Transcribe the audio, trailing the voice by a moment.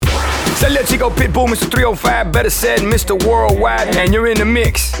Say let's go Pitbull, Mr. 305, better said Mr. Worldwide. And you're in the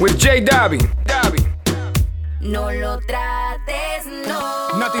mix with J. Dobby. No lo trates,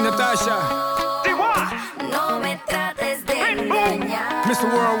 no. Nati Natasha. No me trates de engañar.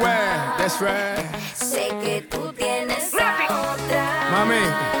 Mr. Worldwide, that's right. Sé que tú tienes a otra. Mami,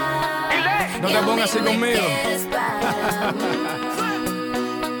 no te pongas así conmigo.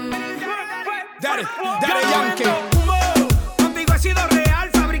 Daddy Yankee. Contigo he sido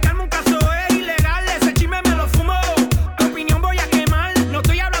real, fabricarme un caso es ilegal. Ese chisme me lo fumo, tu opinión voy a quemar. No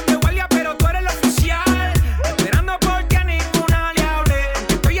estoy hablando de guardia, pero tú eres el oficial. Esperando porque a ninguna le hable.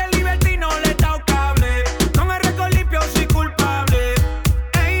 Estoy en libertad y no le he dado cable. Con el récord limpio soy culpable.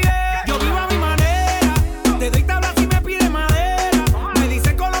 Ey, yo vivo a mi manera. Te doy tabla si me pide madera. Me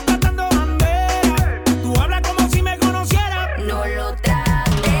dicen Colo cantando bandera. Tú hablas como si me conocieras. No lo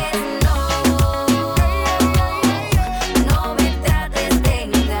trates, no. No me trates de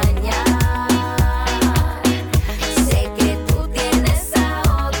engañar. Sé que tú tienes a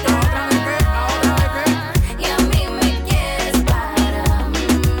otra. Y a mí me quieres para mí.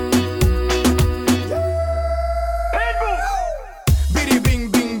 Biddy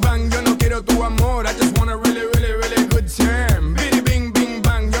bing bing bang, yo no quiero tu amor. I just want a really, really, really good time. Biddy bing bing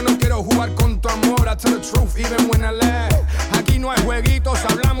bang, yo no quiero jugar con tu amor. I tell the truth even when I lie. Aquí no hay jueguitos,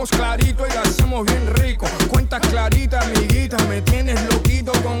 hablamos clarito y lo hacemos bien rico. Cuentas claritas, amiguita, me tienes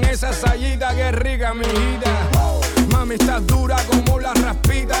loquito con esa sayita que es rica, amiguita. Mami, estás dura como la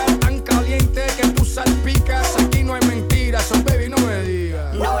raspita, tan caliente que tú salpicas. Aquí no hay mentiras, so baby, no me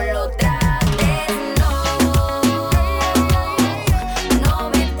digas. No lo trates, no. No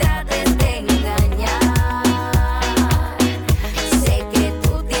me trates de engañar. Sé que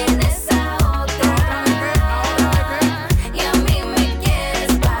tú tienes a otra. Y a mí me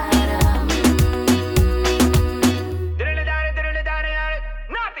quieres para mí.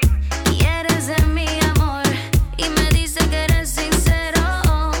 Quieres de mi amor y me dice que eres sincero.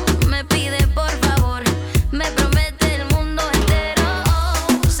 Me pide por favor, me promete el mundo entero.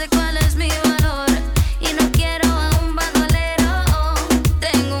 Sé cuál es mi valor y no quiero a un bandolero.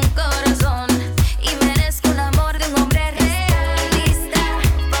 Tengo un corazón y merezco el amor de un hombre real. Lista,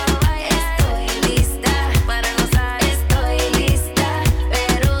 estoy lista para gozar, estoy lista.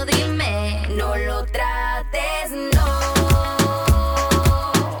 Pero dime, no lo trates, no.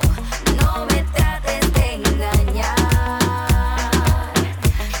 No me trates de engañar.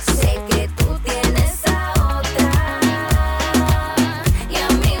 Sé que tú tienes a otra. Y a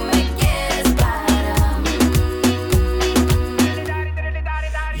mí me quieres para mí.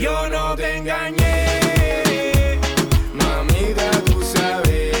 Yo no te engañé, mamita, tú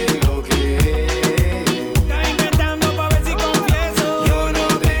sabes lo que es. Estás inventando pa' ver si confieso. Yo no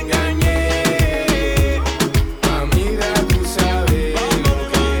te engañé, mamita, tú sabes lo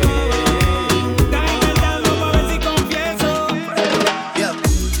que es. Estás inventando pa' ver si confieso. Yeah.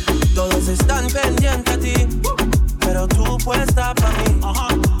 Todos están pendientes a ti, pero tú puesta para mí,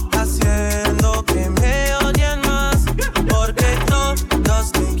 haciendo que me odien más, porque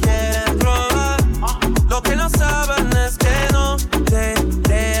todos te quieren probar. Lo que no saben es que no te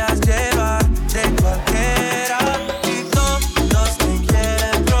dejas llevar de cualquiera, y todos te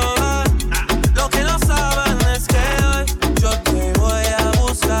quieren probar. Lo que no saben es que hoy yo te voy a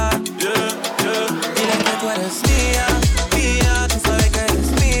buscar. Dile que tú eres mía, mía, tú sabes que eres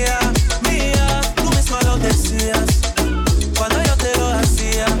mía, mía. Tú misma lo decías cuando yo te lo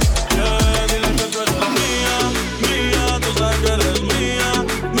hacía. Dile que tú eres mía, mía, tú sabes que eres mía,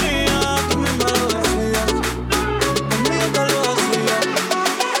 mía. Tú misma lo decías, conmigo te lo hacía.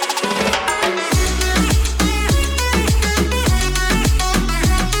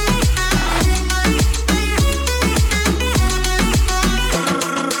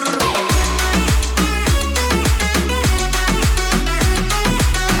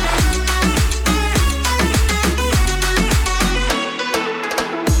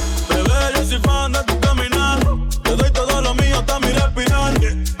 Bebé, yo soy fan de tu caminar. Te doy todo lo mío hasta mi respirar.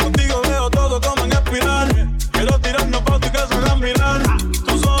 Contigo veo todo como en espiral. Quiero tirarnos fotos y que se hagan mirar.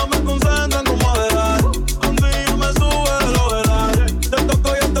 Tus ojos me concentran como adelar. Contigo me sube lo verás. Te toco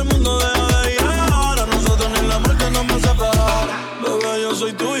y hasta el mundo deja de llegar. A nosotros ni la muerte nos va a separar. Bebé, yo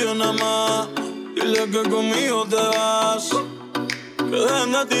soy tuyo nada más. Dile que conmigo te vas. Que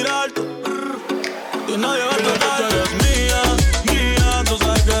dejen de tirarte. Que nadie va a tocarte. Eres mía, mía, tú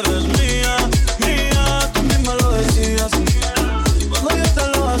sabes que eres mía, mía. Tú misma lo decías cuando yo te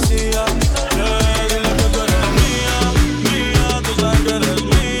lo hacía. Dile que tú eres mía, mía, tú sabes que eres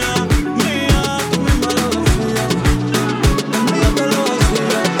mía, mía. Tú misma lo decías cuando yo te lo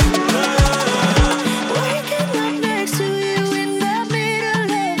hacía. Waking up next to you in the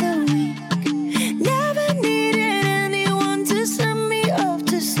middle of the week.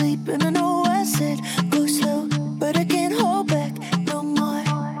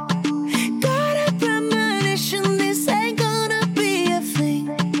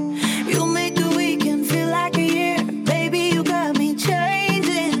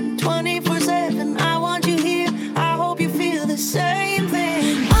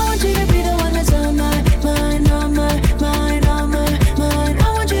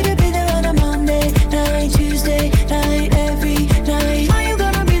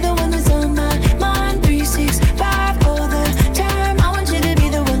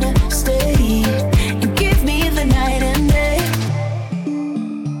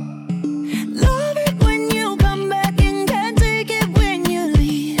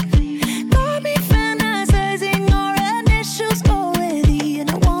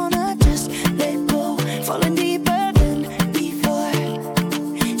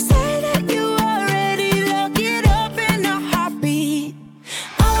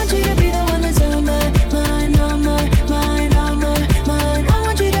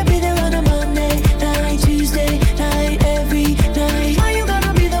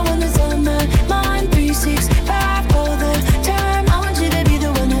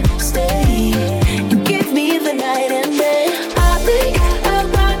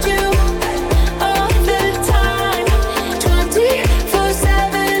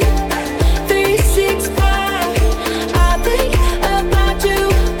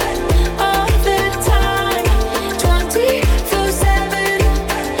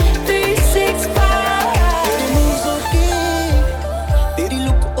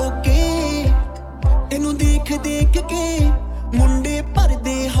 देख के मुंडे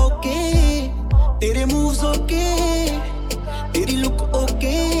पर्दे होके तेरे moves okay तेरी look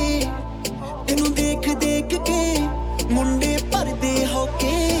okay तेनू देख देख के मुंडे पर्दे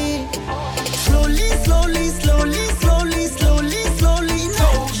होके slowly slowly slowly slowly slowly slowly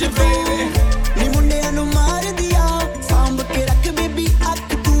Told you, baby. नी मुंडियां नू मार दिया सांभ के रख बेबी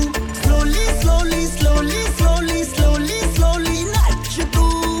अख तू slowly slowly slowly slowly slowly slowly नाच तू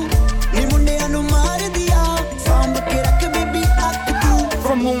नी मुंडियां नू मार दिया सांभ के रख बेबी अख तू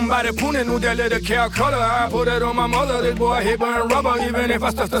From Mumbai to Pune, New Delhi to Calcutta, I put it on my mother. This boy hit burn rubber, even if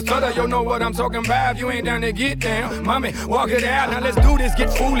I stutter stutter. You know what I'm talking about. You ain't down to get down, mommy. Walk it out. Now let's do this.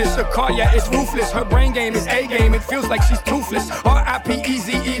 Get foolish. The car, yeah, it's ruthless. Her brain game is A game. It feels like she's toothless.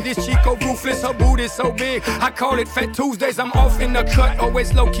 R.I.P.E.Z.E. This Chico ruthless. Her booty so big. I call it Fat Tuesdays. I'm off in the cut.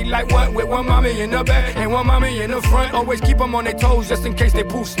 Always low key like what? With one mommy in the back and one mommy in the front. Always keep them on their toes just in case they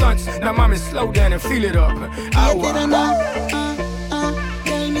pull stunts. Now mommy, slow down and feel it up.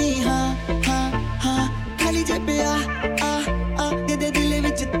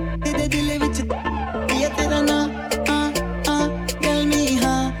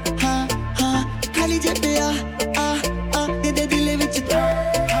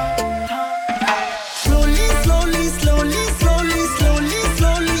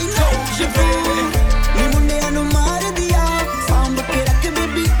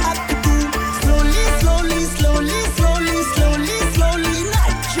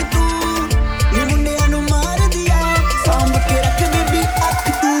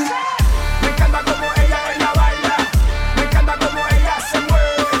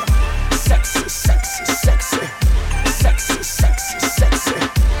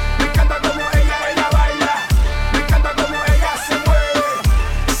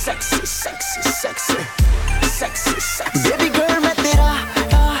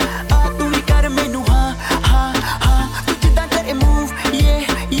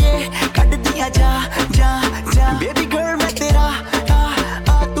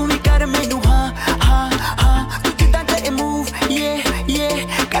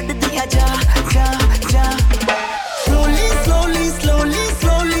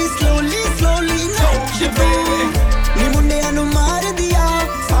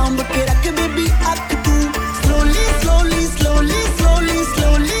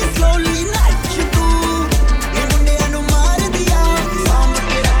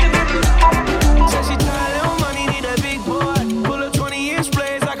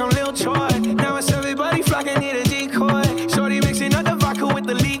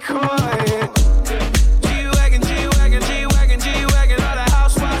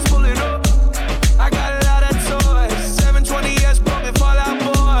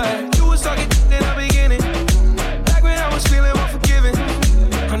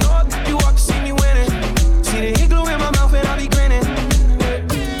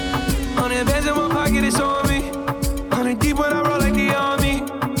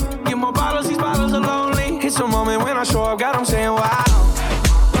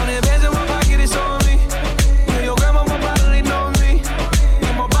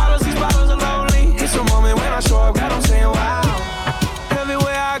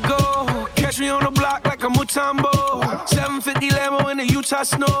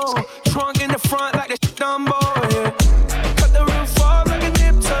 Snow, trunk in the front like the Dumbo, yeah. Cut the roof off like a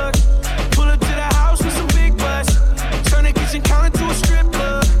nip tuck. Pull up to the house with some big butts. Turn the kitchen counter to a strip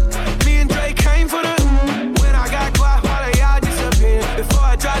club. Me and Drake came for the when I got quiet, all of y'all disappeared. Before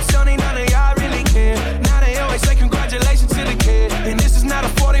I dropped Sony, none of y'all really care. Now they always say congratulations to the kid. And this is not a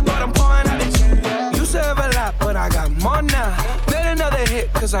 40, but I'm pouring out the chain. Used to have a lot, but I got more now. Made another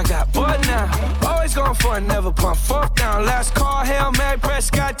hit, cause I got bored now. Always going for it, never pump fourth down. Last call, Hail Mary,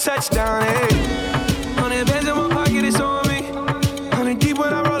 Prescott, touchdown, hey. 100 bands in my pocket, it's on me. 100 deep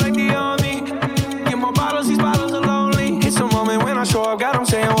when I roll like the army. Get more bottles, these bottles are lonely. It's a moment when I show up, God, I'm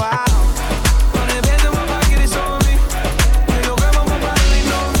saying wow. 100 bands in my pocket, it's on me. Yeah, your grandma, my body, they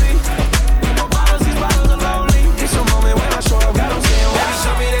know me. Get more bottles, these bottles are lonely. It's a moment when I show up, God, I'm saying wow. Baby,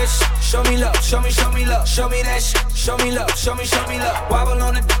 show me that shit, show me love, show me love. Show me that shit, show me love, show me love. Wobble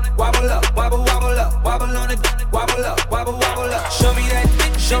on it, wobble up, wobble up. Wobble on it, wobble up, wobble up. Show me that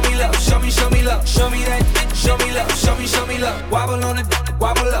dick, show me love, show me love. Show me that dick, show me love, show me love. Wobble on it,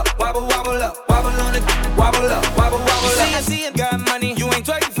 wobble up, wobble up. Wobble on it, wobble up, wobble up. You see it, got money, you ain't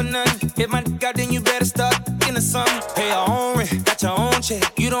twerking for nothing. If my dick out, then you better start in the summer. Pay your own rent, got your own check.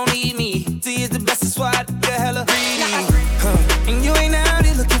 You don't need me. See, it's the best, that's why you're hella greedy. And you ain't out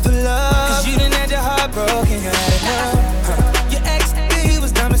here looking for love, cause you done had your heart broken, you had enough. Your ex, he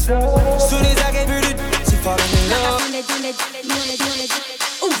was dumb as fuck. Soon as I gave her the she falling in love.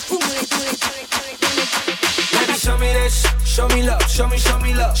 Baby, show show me love, show me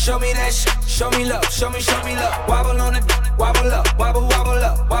love, show me that shit, show me love, show me love. Wobble on it, wobble up, wobble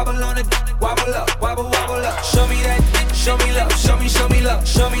up, wobble on it, wobble up, wobble up. Show me that, show me love, show me love,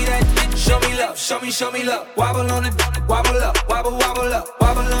 show me that, show me love, show me love. Wobble on it, wobble up, wobble up,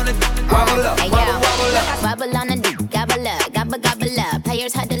 wobble on it, wobble up, wobble up. Wobble on it, gobble up.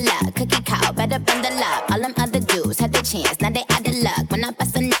 Players huddle up, cookie cow, better bundle up. All them other dudes had their chance, now they out of luck. When I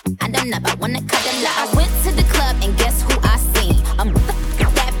bust a I don't know, I wanna cuddle up. I went to the club and guess who I seen?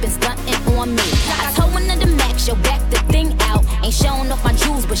 That been stunting on me. I told one of the max, yo, back the thing out. Ain't showing off my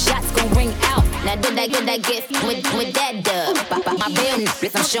jewels, but shots gon' ring out. Now did I get that gift with that dub? My real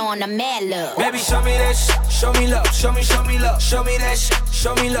niggas, I'm showing them mad love. Baby, show me that shit, show me love, show me love, show me that shit,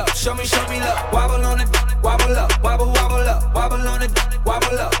 show me love, show me love. Wobble on it, wobble up, wobble up, wobble on it,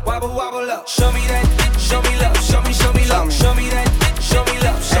 wobble up, wobble up. Show me that, show me love, show me love, show me that, show me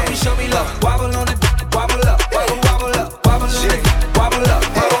love, show me love. Wobble on it, wobble up, wobble up, wobble on it, wobble up,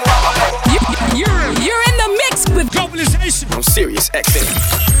 wobble up. You're in the mix with Globalization on Sirius XM.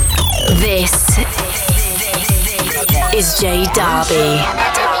 This is J Derby.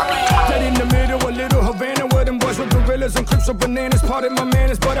 Dead in the middle, a little Havana where them boys with gorillas and clips of bananas. Pardon my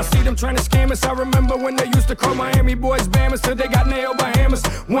manners, but I see them trying to scam us. I remember when they used to call Miami boys Bammers till they got nailed by hammers.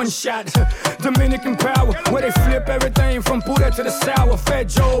 One shot, Dominican power, where they flip everything from Buddha to the sour. Fed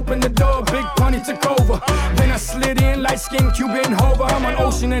Joe opened the door, Big Pony took over. Then I slid in, light skinned Cuban Hova. I'm on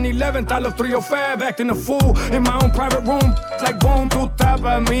Ocean and 11th, I love 305, acting a fool in my own private room. Like boom, tu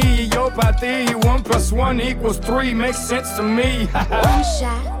tapa me, yo pa ti. 1 + 1 = 3, makes sense to me. One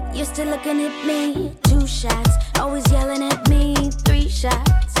shot, you're still looking at me. 2 shots, always yelling at me. 3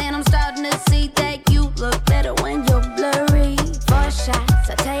 shots, and I'm starting to see that you look better when you're blurry. 4 shots,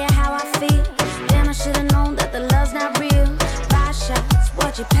 I tell you how I feel. Damn, I should've known that the love's not real. 5 shots,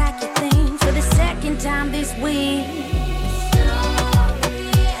 watch you pack your things for the second time this week.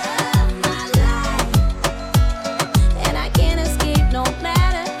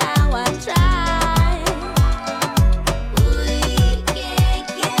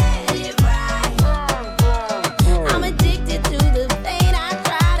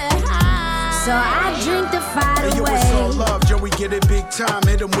 Get it big time,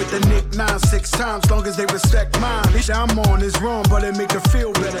 hit them with the Nick 9 6 times, long as they respect mine. Bitch, I'm on is wrong, but it make her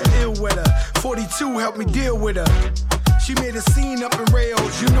feel better, ill with her. 42 helped me deal with her. She made a scene up in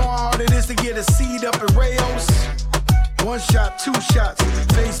rails. You know how hard it is to get a seed up in rails. 1 shot, 2 shots,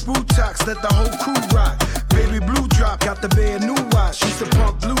 face Botox, let the whole crew rock. Baby blue drop, got the band new watch. She's the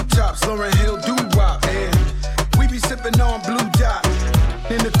punk blue tops, Lauryn Hill doo-wop. And we be sipping on blue dot.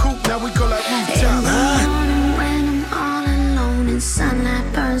 In the coupe, now we call that rooftop.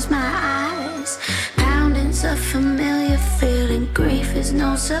 Sunlight burns my eyes. Pounding's a familiar feeling. Grief is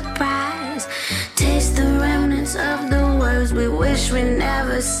no surprise. Taste the remnants of the words we wish we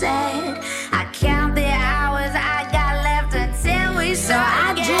never said. I count the hours I got left until we saw.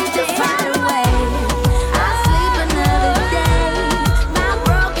 I drink the fight away. I sleep another day. My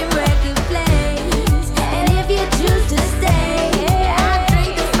broken record plays. And if you choose to stay, I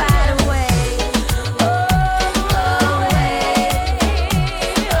drink the fight away.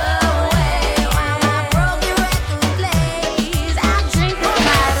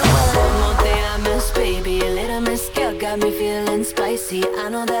 Got me feeling spicy. I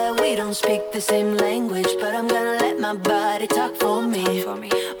know that we don't speak the same language, but I'm gonna let my body talk for me.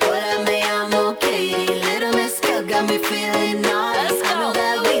 Hola, me llamo Katie. Little Miss Girl got me feeling naughty. I know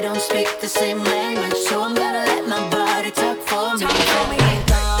that we don't speak the same language, so I'm gonna let my body talk for me.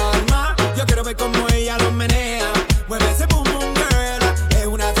 Calma, yo quiero ver cómo ella lo menea. Mueve ese boom boom girl. Es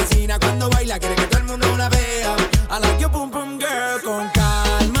una asesina cuando baila, quiere que todo el mundo la vea. I like your boom boom girl. Con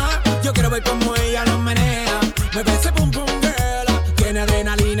calma, yo quiero ver cómo ella lo menea. Mueve ese boom boom girl. Tiene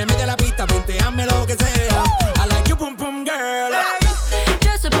adrenalina, mete la pista, ponteame lo que sea. I like your boom boom girl.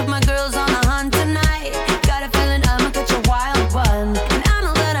 Just to put my girls on the hunt tonight. Got a feeling I'ma catch a wild one. And I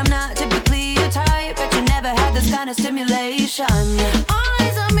know that I'm not typically your type, but you never had this kind of stimulation.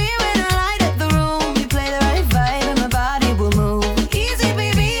 Eyes on me when I light up the room. You play the right vibe and my body will move. Easy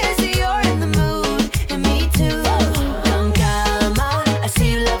baby, I see you're in the mood, and me too. Con calma, I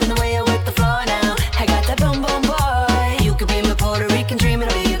see you loving the way I work the floor now. I got that boom boom boy. You could be my Puerto Rican dream,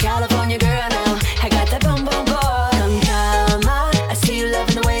 and I'll be your California girl now. I got that boom boom boy. Con calma, I see you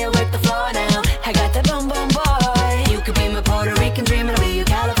loving the way I work the floor now. I got that boom boom boy. You could be my Puerto Rican dream, and I'll be your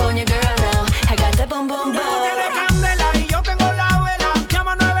California girl now. I got that boom boom boy. Tú tienes candela y yo tengo la vela.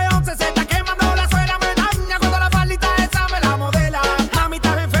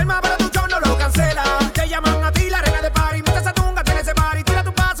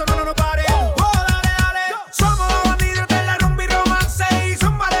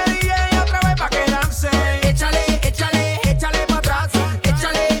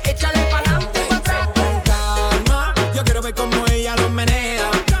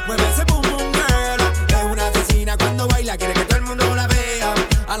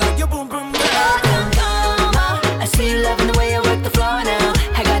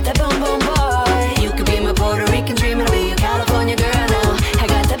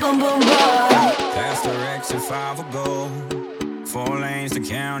 5 ago. 4 lanes to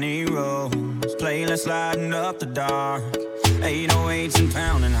county roads. Playlist lighting up the dark. 808s and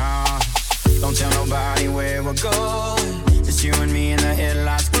pounding hearts. Don't tell nobody where we're going. Just you and me in the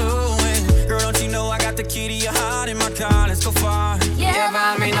headlights glowing. Girl, don't you know I got the key to your heart in my car? Let's go far.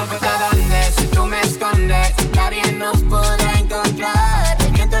 Llévame, no importa dónde, si tú me escondes, nadie nos podrá encontrar. Te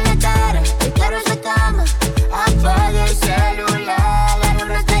miento en la cara, te quiero en la cama. Apaga el celular, la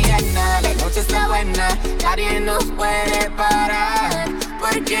luna está llena, la noche está buena, nadie nos puede parar,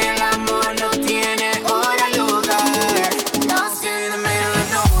 porque el amor no tiene hora y lugar. Lost in the middle of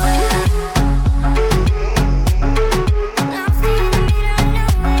nowhere.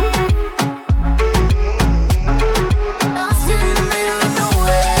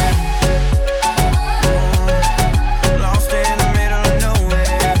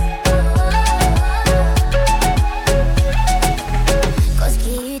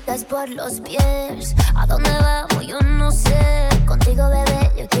 Por los pies, ¿a dónde vamos? Yo no sé. Contigo,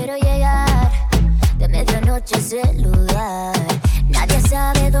 bebé, yo quiero llegar. De medianoche es el lugar. Nadie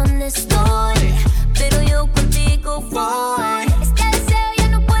sabe dónde estoy, pero yo contigo voy. Este deseo ya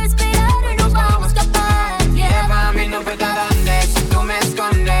no puede esperar y nos vamos a escapar. Llévame, no importa dónde, si tú me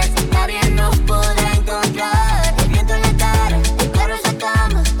escondes, nadie nos podrá encontrar. Te miento en la cara, te quiero en la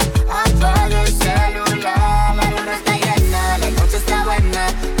cama. Apaga el celular, la luna está llena, la noche está buena.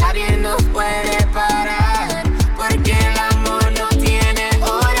 Nadie nos puede parar, porque el amor no tiene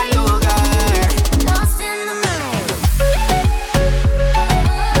hora y lugar. Lost in the middle.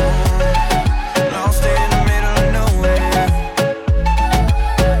 Lost in the middle of nowhere.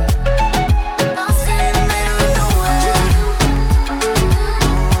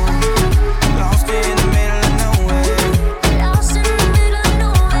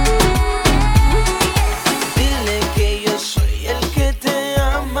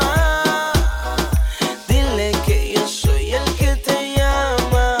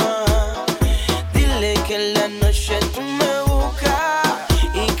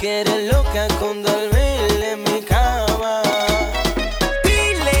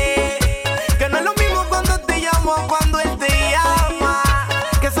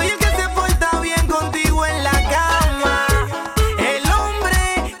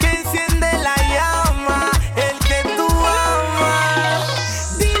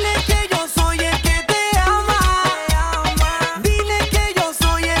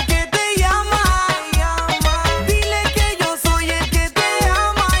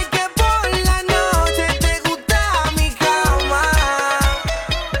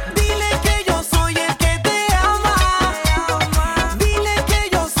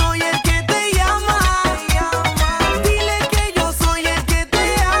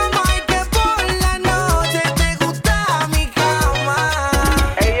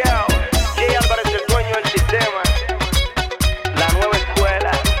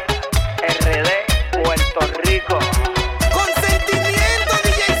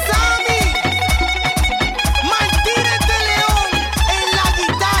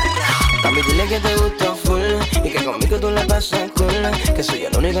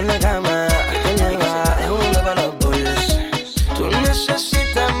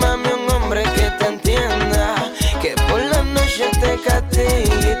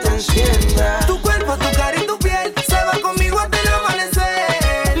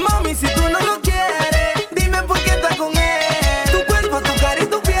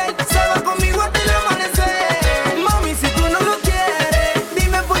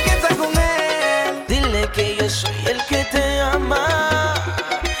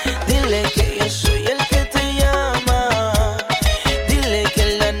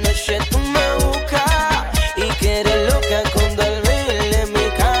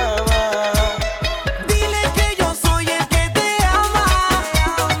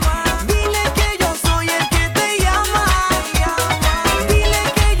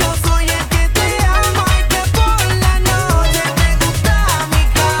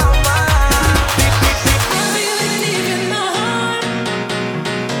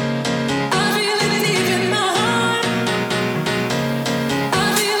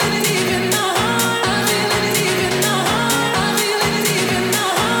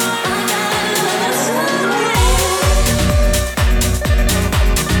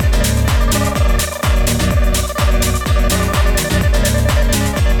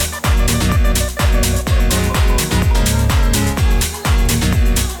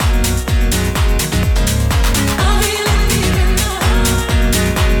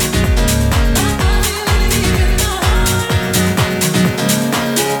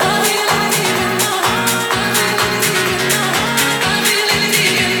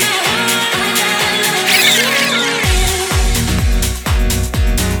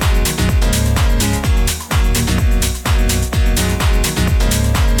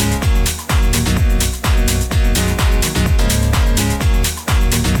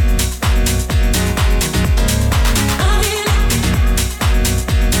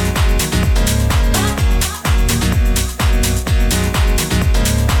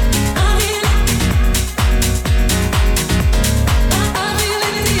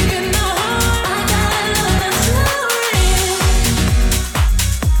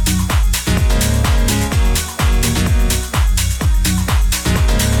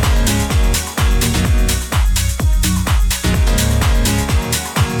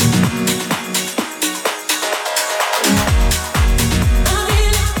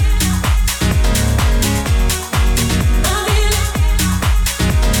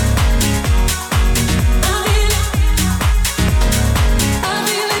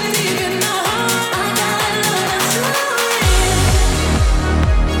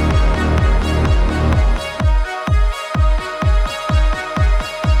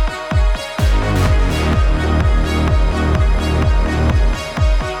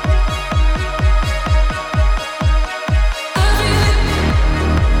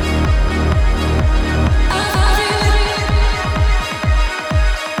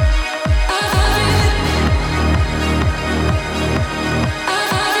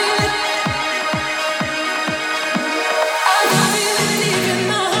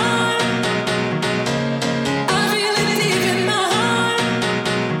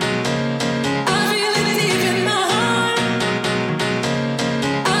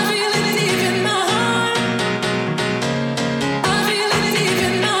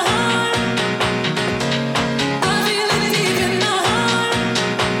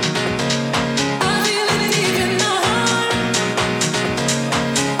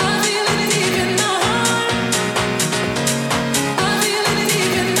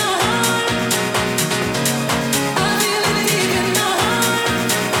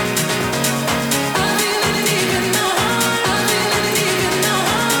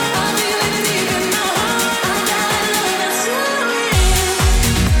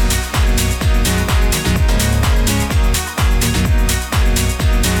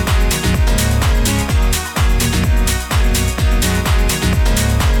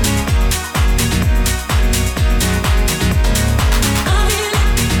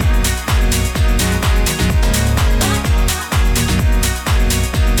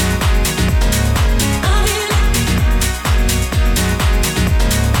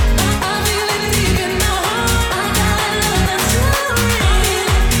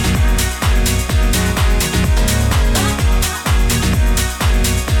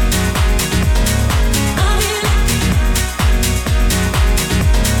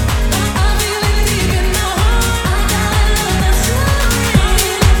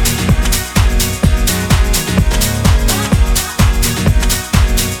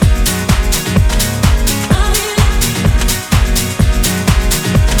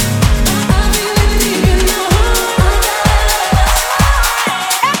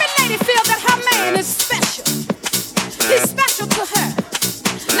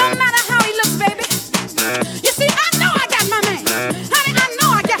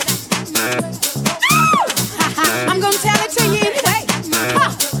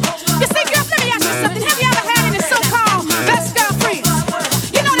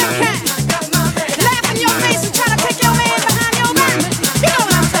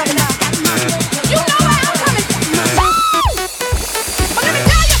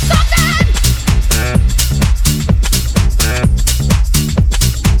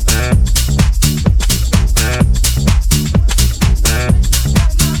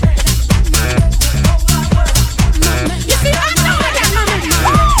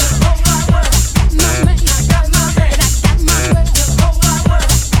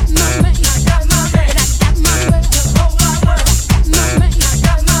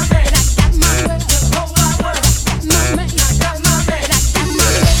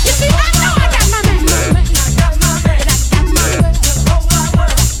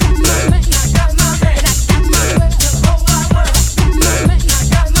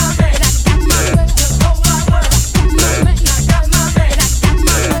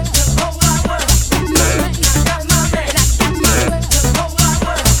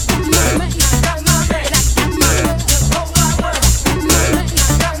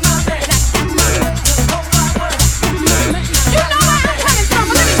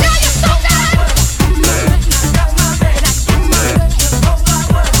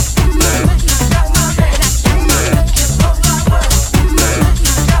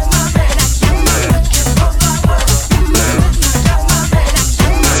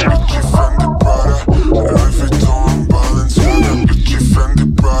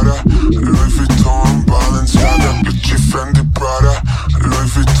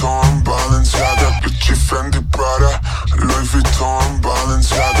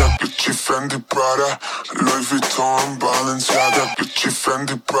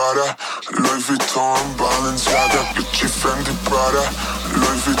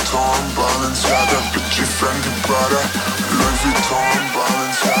 Vuitton, Balenciaga, Gucci, Fendi, Prada, Louis Vuitton,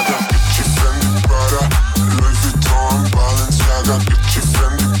 Balenciaga, Gucci, Fendi, Prada, Louis Vuitton, Balenciaga, Gucci,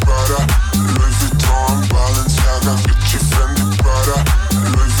 Fendi, Prada, Louis Vuitton, Balenciaga, Gucci, Fendi, Prada,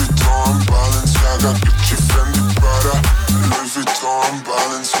 Louis Vuitton, Balenciaga, Gucci, Fendi, Prada, Louis Vuitton,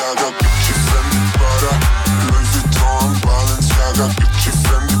 Balenciaga, Gucci, Fendi, Prada, Louis Vuitton, Balenciaga, Gucci,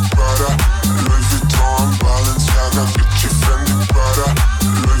 Fendi, Prada, Louis Vuitton, Balenciaga, Gucci, Fendi, Prada,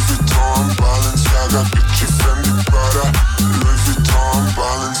 Louis Vuitton, Balenciaga, Gucci, Fendi, Prada, Louis Vuitton,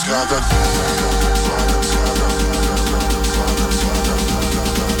 Balenciaga,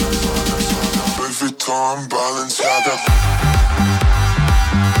 Louis Vuitton, Balenciaga.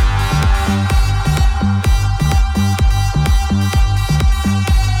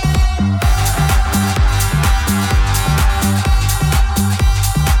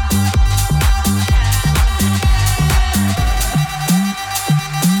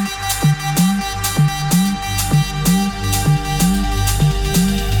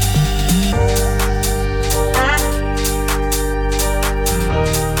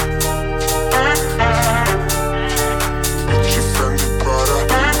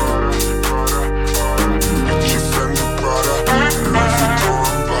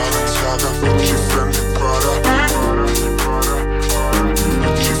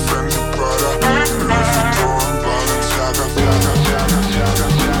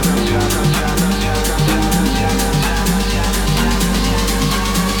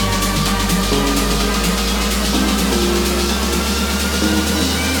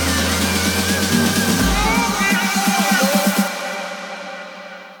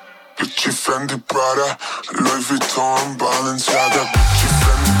 Fendi, Prada, Louis Vuitton, Balenciaga, Gucci,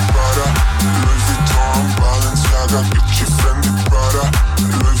 Fendi, Prada, Louis Vuitton, Balenciaga, Gucci, Fendi, Prada,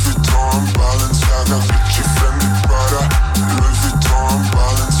 Louis Vuitton, Balenciaga, Gucci, Fendi, Prada, Louis Vuitton,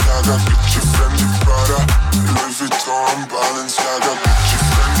 Balenciaga, Gucci, Fendi, Prada, Louis Vuitton, Balenciaga, Gucci,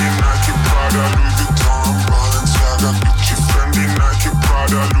 Fendi, Nike, Prada, Louis Vuitton, Balenciaga, Gucci, Fendi, Nike,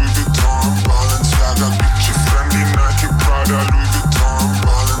 Prada, Louis Vuitton, Balenciaga, Gucci, Fendi, Nike, Prada, Louis Vuitton,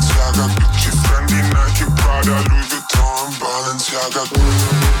 Balenciaga, Gucci, Fendi, Nike, Prada, Louis Vuitton, Balenciaga.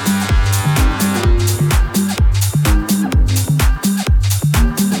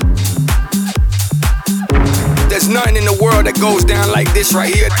 There's nothing in the world that goes down like this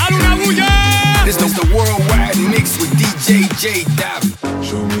right here. This is the worldwide mix with DJ J Dabby.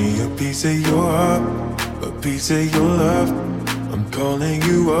 Show me a piece of your heart, a piece of your love. I'm calling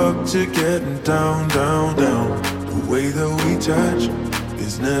you up to getting down, down, down. The way that we touch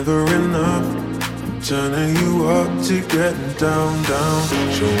is never enough. I'm turning you up to getting down, down.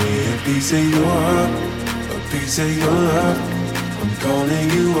 Show me a piece of your heart, a piece of your love. I'm calling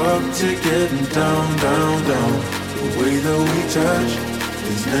you up to getting down, down, down. The way that we touch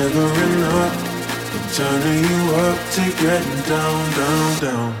is never enough. I'm turning you up to getting down, down,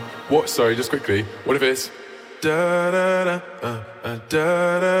 down. What? Sorry, just quickly. What if it's da da da da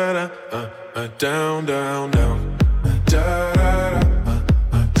da da down, down, down. Da da da.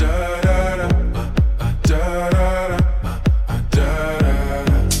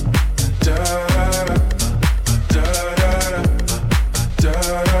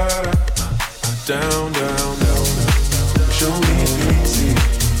 Down, down, down. Show me easy,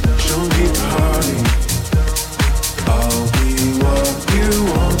 show me party. I'll be what you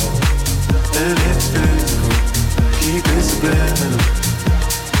want, and it's physical. Keep it subliminal.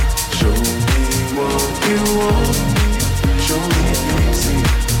 Show me what you want. Show me easy,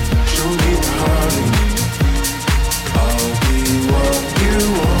 show me party. I'll be what you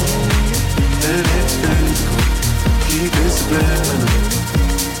want, and it's physical. Keep it subliminal.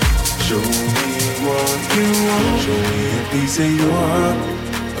 Show me what you want. Show me a piece of your heart,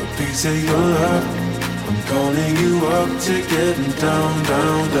 a piece of your love. I'm calling you up to getting down,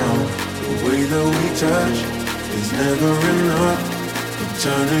 down, down. The way that we touch is never enough. I'm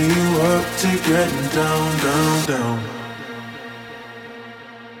turning you up to getting down, down, down.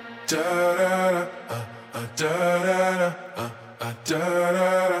 Da da da da da da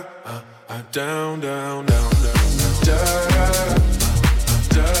da down, down, down, down. Da da da.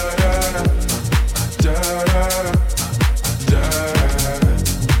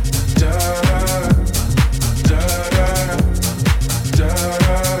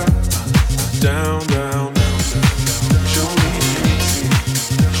 Down, down, down. Show me easy,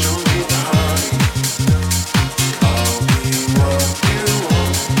 show me party. I'll be what you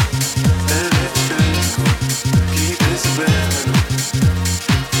want, and it's physical. Keep it subliminal.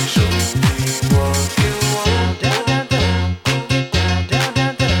 Show me what you want.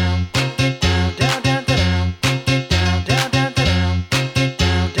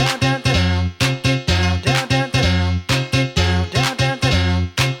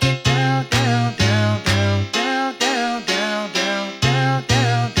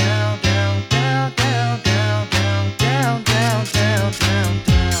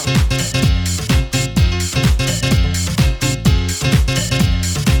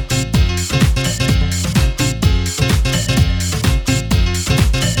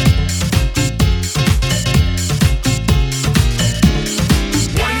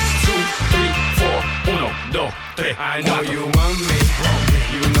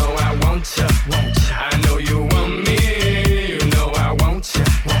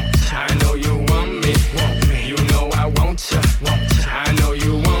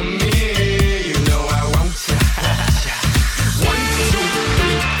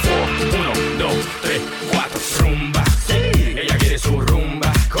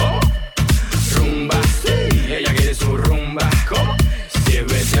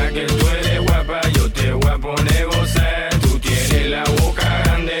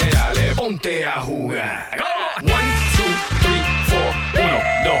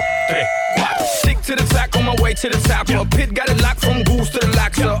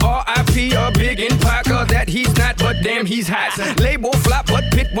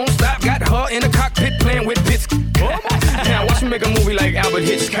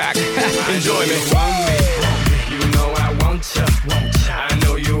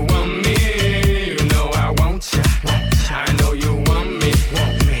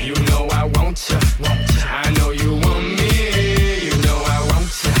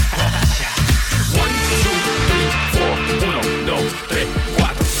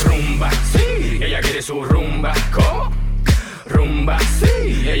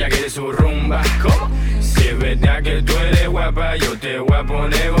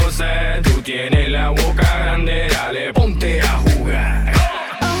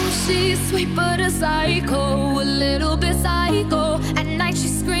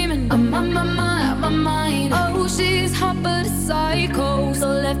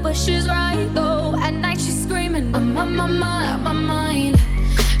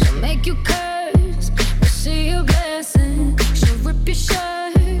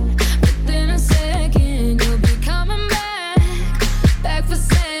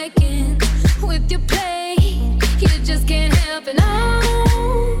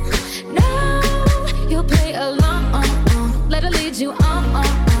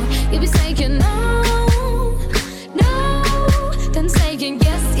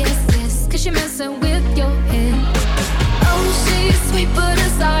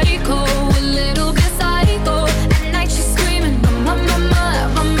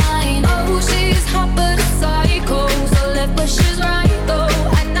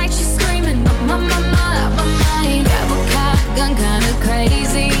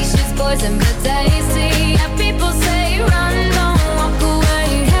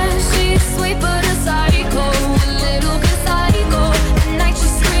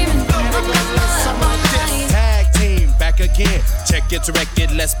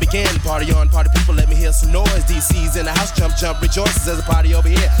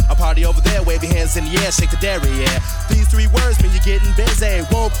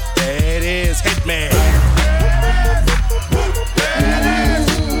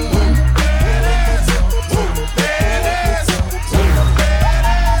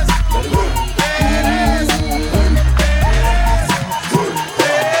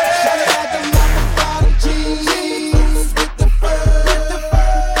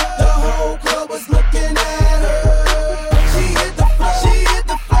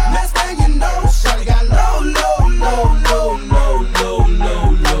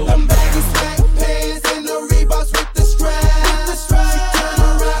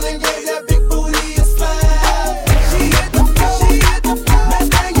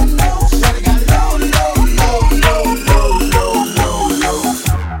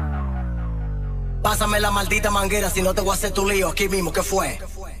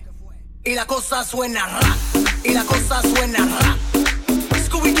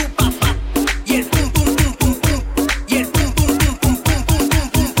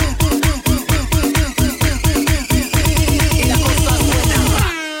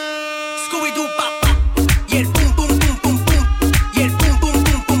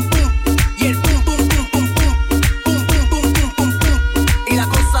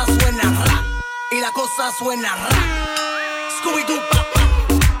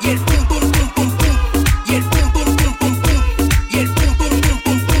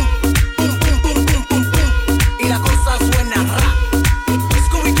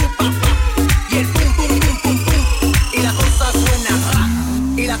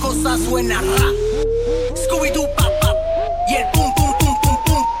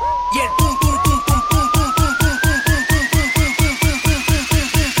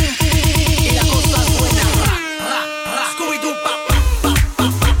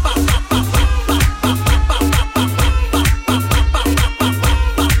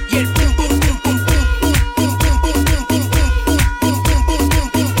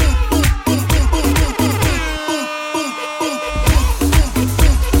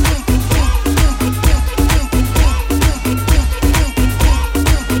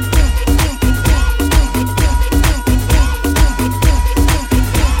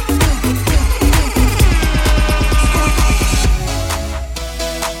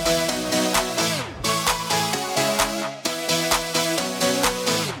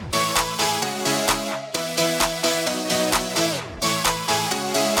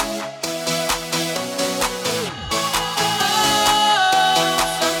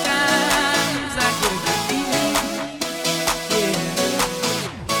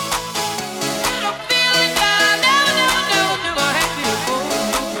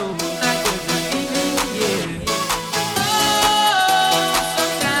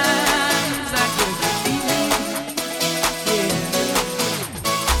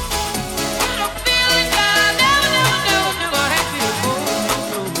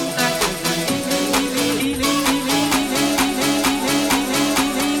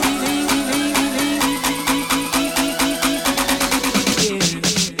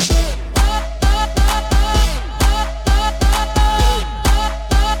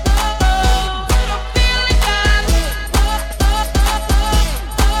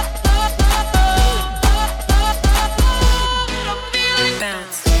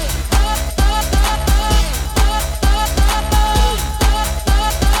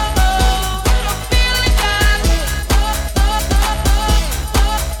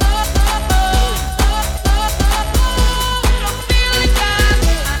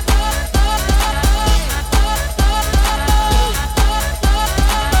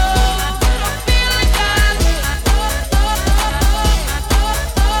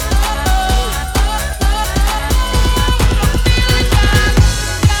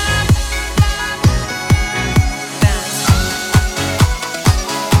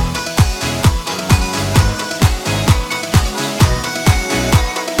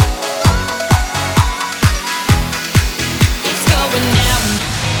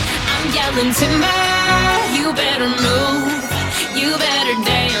 them timber. You better move, you better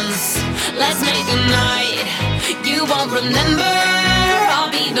dance. Let's make a night you won't remember. I'll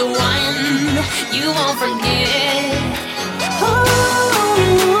be the one you won't forget.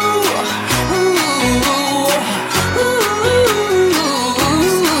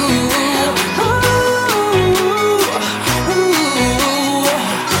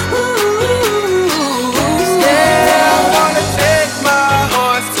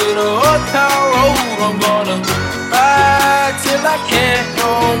 I'm gonna ride till I can't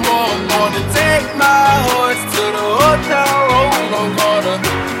no more. I'm gonna take my horse to the hotel room. I'm gonna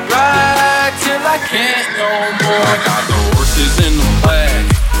ride till I can't no more. I got the horses in the black,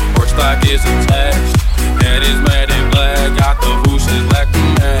 horse stock is attached. Head is mad and black, got the bushes black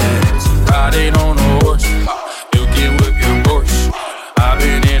and mask. Riding on a horse, you can whip your Porsche. I've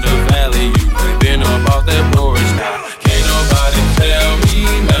been in the valley, you ain't been up off that porch. Now can't nobody tell me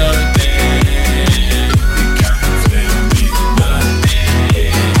nothing.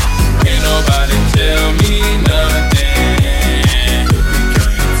 Nobody tell me nothing. You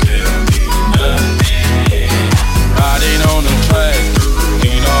can't tell me nothing. Riding on the track,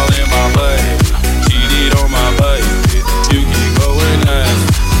 lean all in my blood. Cheated on my buddy. You can go and ask.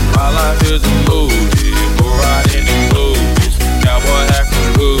 My life is a movie. We're riding in blues. Cowboy hat from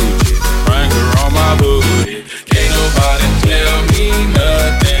Gucci. Wrangler on my booty. Can't nobody tell me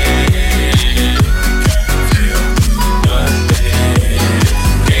nothing.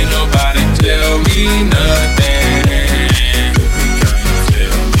 Tell me nothing.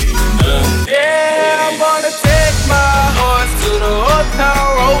 Yeah, I'm gonna take my horse to the hotel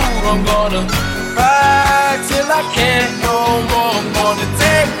road. I'm gonna ride till I can't no more. I'm gonna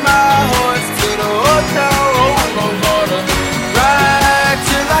take my horse to the hotel road. I'm gonna ride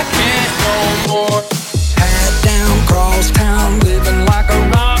till I can't no more. Hat down, cross town, living like a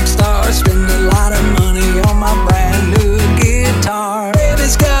rock star. Spend a lot of money on my brand new guitar.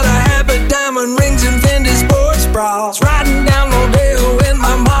 Baby's got a habit, diamond rings and Fendi sports bras. Riding down Rodeo in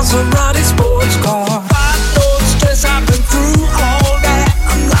my Maserati sports car. I don't stress, I've been through all that.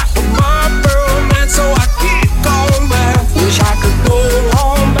 I'm like a Marlboro man, so I keep going back. Wish I could go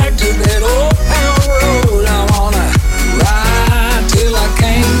on back to that old town road. I wanna ride till I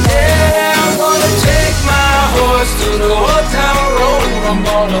can't. Yeah, I'm gonna take my horse to the hotel road. I'm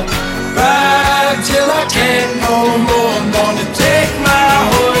gonna ride till I can't no more. I'm gonna take my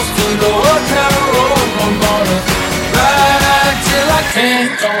horse to the hotel road. I'm gonna ride till I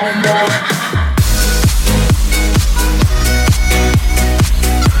can't no more.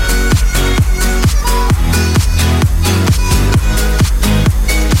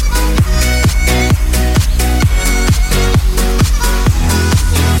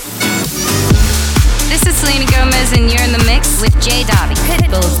 This is Selena Gomez and you're in the mix with J Dobby.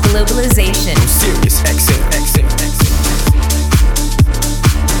 Pitbull's Globalization. Serious XM.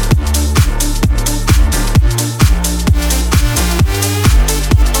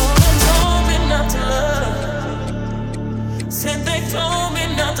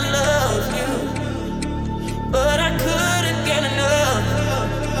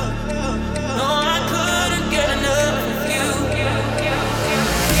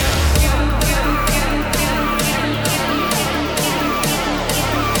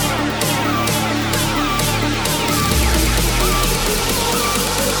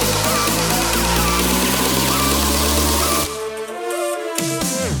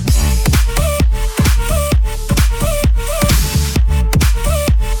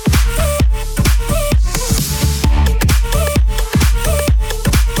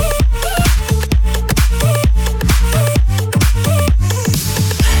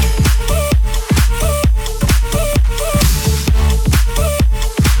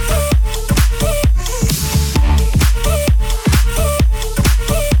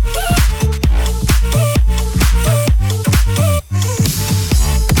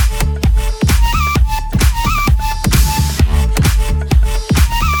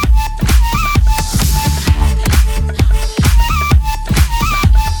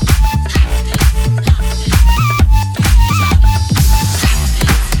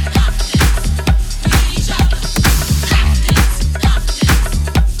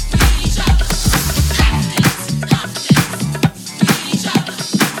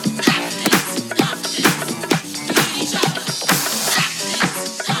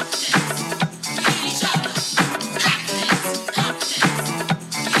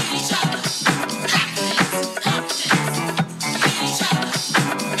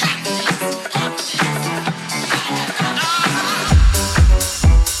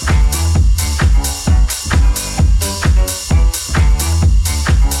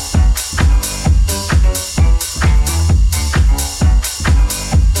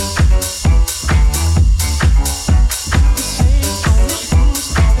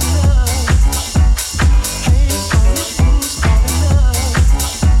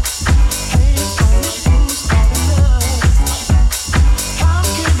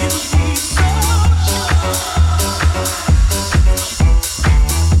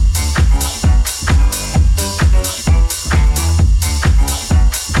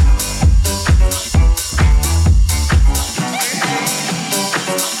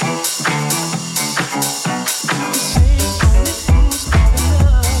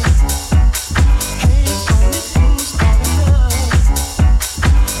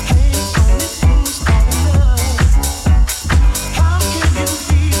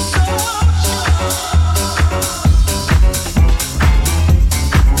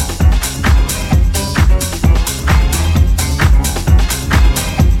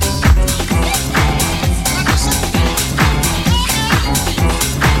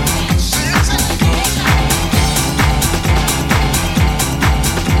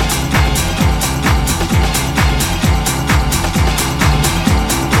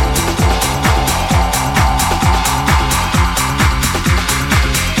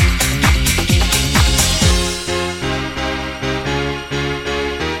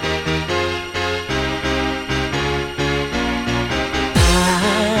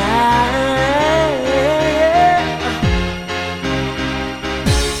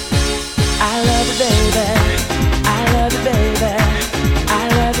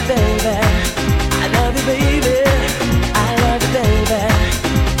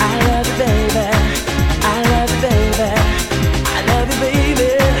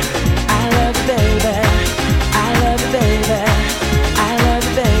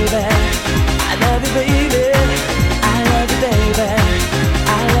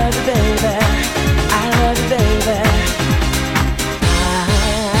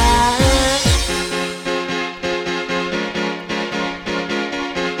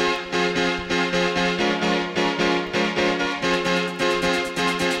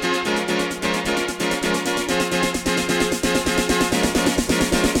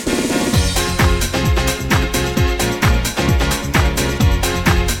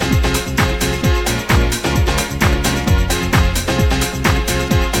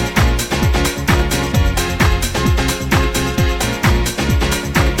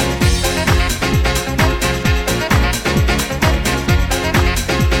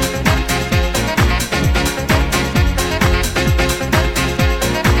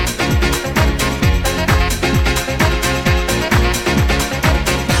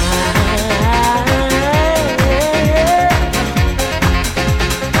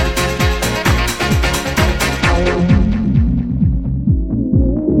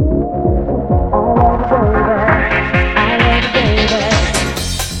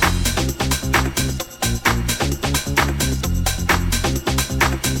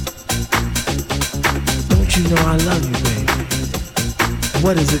 know I love you, baby.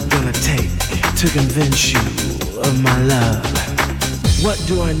 What is it gonna take to convince you of my love? What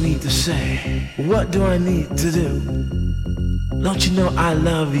do I need to say? What do I need to do? Don't you know I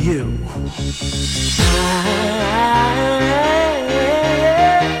love you?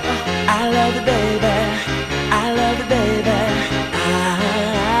 I love you, baby. I love you, baby.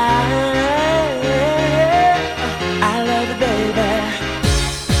 I love you, baby. I love you, baby.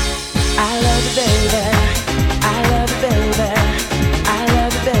 I love you, baby. I love you, baby. I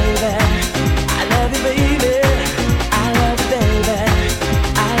love you, baby. I love you, baby. I love you, baby.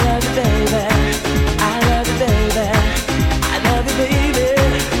 I love you, baby. I love you, baby. I love you, baby. I love you, baby.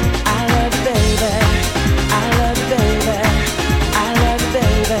 I love you, baby. I love you,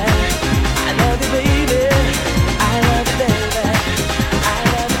 baby. I love you, baby. I love you, baby. I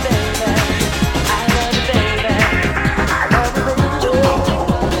love you, baby. I love you,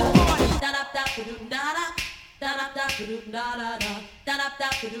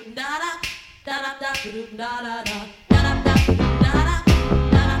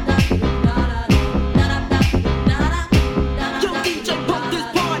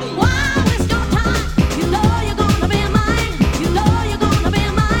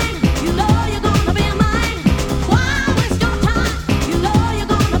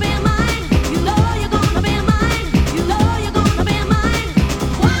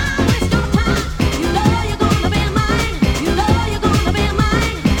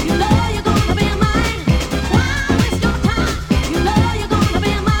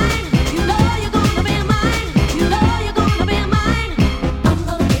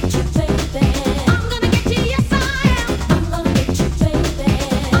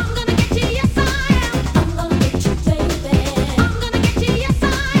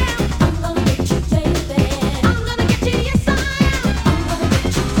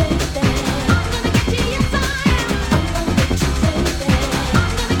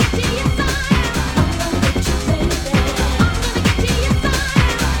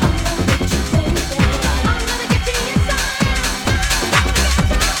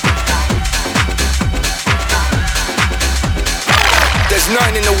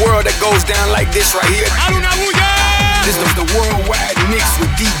 None in the world that goes down like this right here. This was the worldwide mix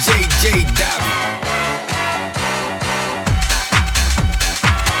with DJ J Dobby.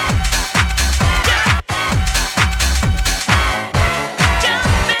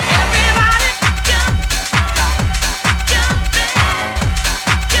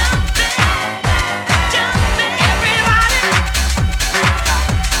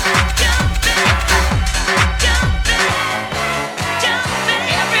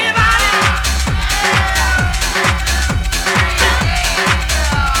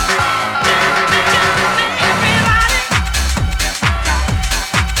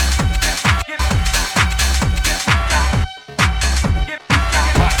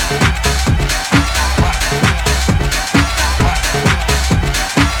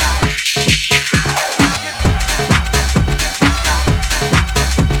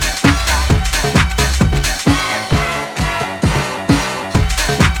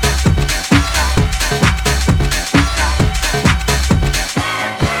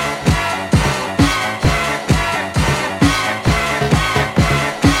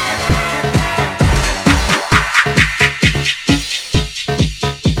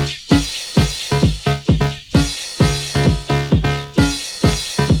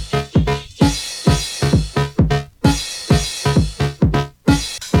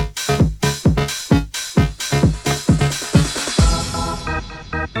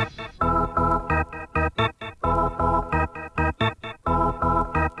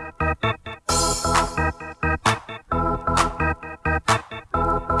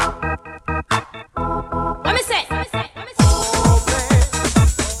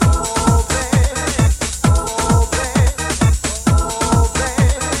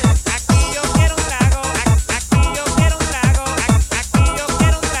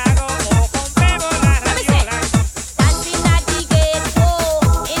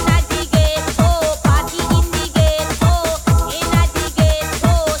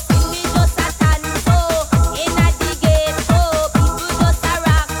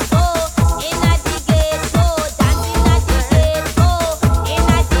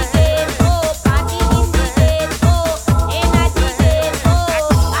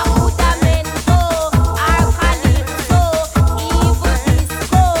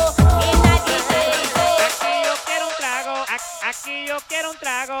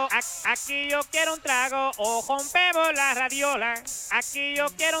 Aquí yo quiero un trago o rompemos la radiola. Aquí yo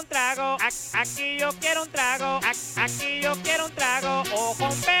quiero un trago. Aquí yo quiero un trago. Aquí yo quiero un trago o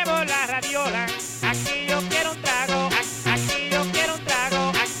rompemos la radiola.